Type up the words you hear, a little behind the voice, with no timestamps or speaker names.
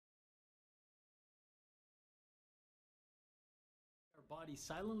body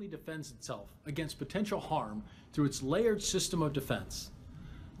silently defends itself against potential harm through its layered system of defense.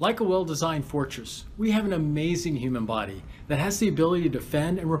 Like a well-designed fortress, we have an amazing human body that has the ability to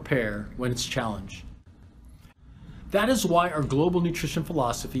defend and repair when it's challenged. That is why our global nutrition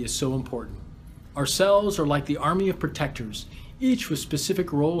philosophy is so important. Our cells are like the army of protectors, each with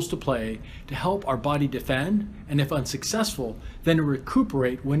specific roles to play to help our body defend, and if unsuccessful, then to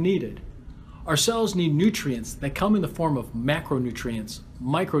recuperate when needed. Our cells need nutrients that come in the form of macronutrients,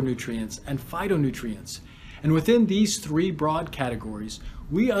 micronutrients, and phytonutrients. And within these three broad categories,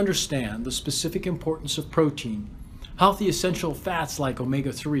 we understand the specific importance of protein, healthy essential fats like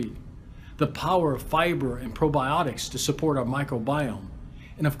omega-3, the power of fiber and probiotics to support our microbiome,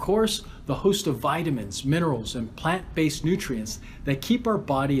 and of course, the host of vitamins, minerals, and plant-based nutrients that keep our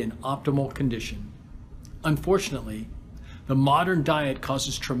body in optimal condition. Unfortunately, the modern diet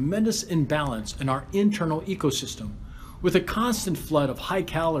causes tremendous imbalance in our internal ecosystem, with a constant flood of high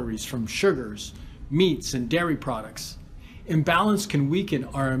calories from sugars, meats, and dairy products. Imbalance can weaken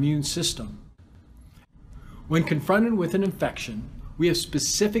our immune system. When confronted with an infection, we have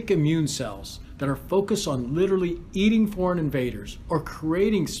specific immune cells that are focused on literally eating foreign invaders or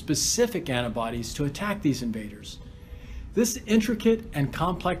creating specific antibodies to attack these invaders. This intricate and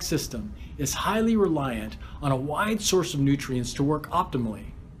complex system is highly reliant on a wide source of nutrients to work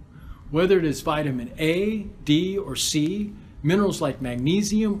optimally. Whether it is vitamin A, D, or C, minerals like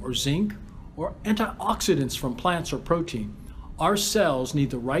magnesium or zinc, or antioxidants from plants or protein, our cells need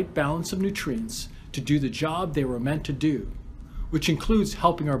the right balance of nutrients to do the job they were meant to do, which includes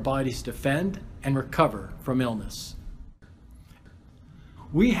helping our bodies defend and recover from illness.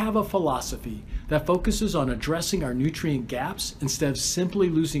 We have a philosophy that focuses on addressing our nutrient gaps instead of simply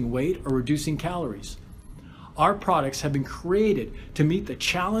losing weight or reducing calories. Our products have been created to meet the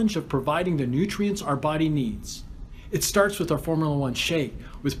challenge of providing the nutrients our body needs. It starts with our Formula 1 shake,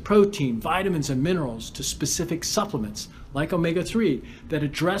 with protein, vitamins, and minerals, to specific supplements like omega-3 that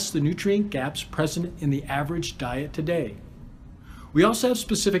address the nutrient gaps present in the average diet today. We also have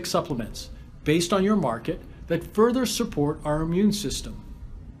specific supplements based on your market that further support our immune system.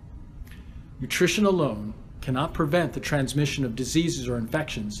 Nutrition alone cannot prevent the transmission of diseases or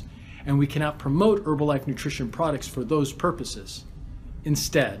infections, and we cannot promote Herbalife nutrition products for those purposes.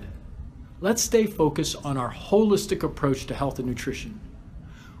 Instead, let's stay focused on our holistic approach to health and nutrition.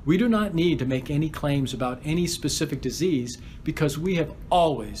 We do not need to make any claims about any specific disease because we have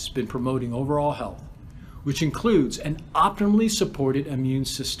always been promoting overall health, which includes an optimally supported immune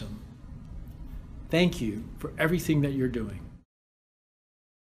system. Thank you for everything that you're doing.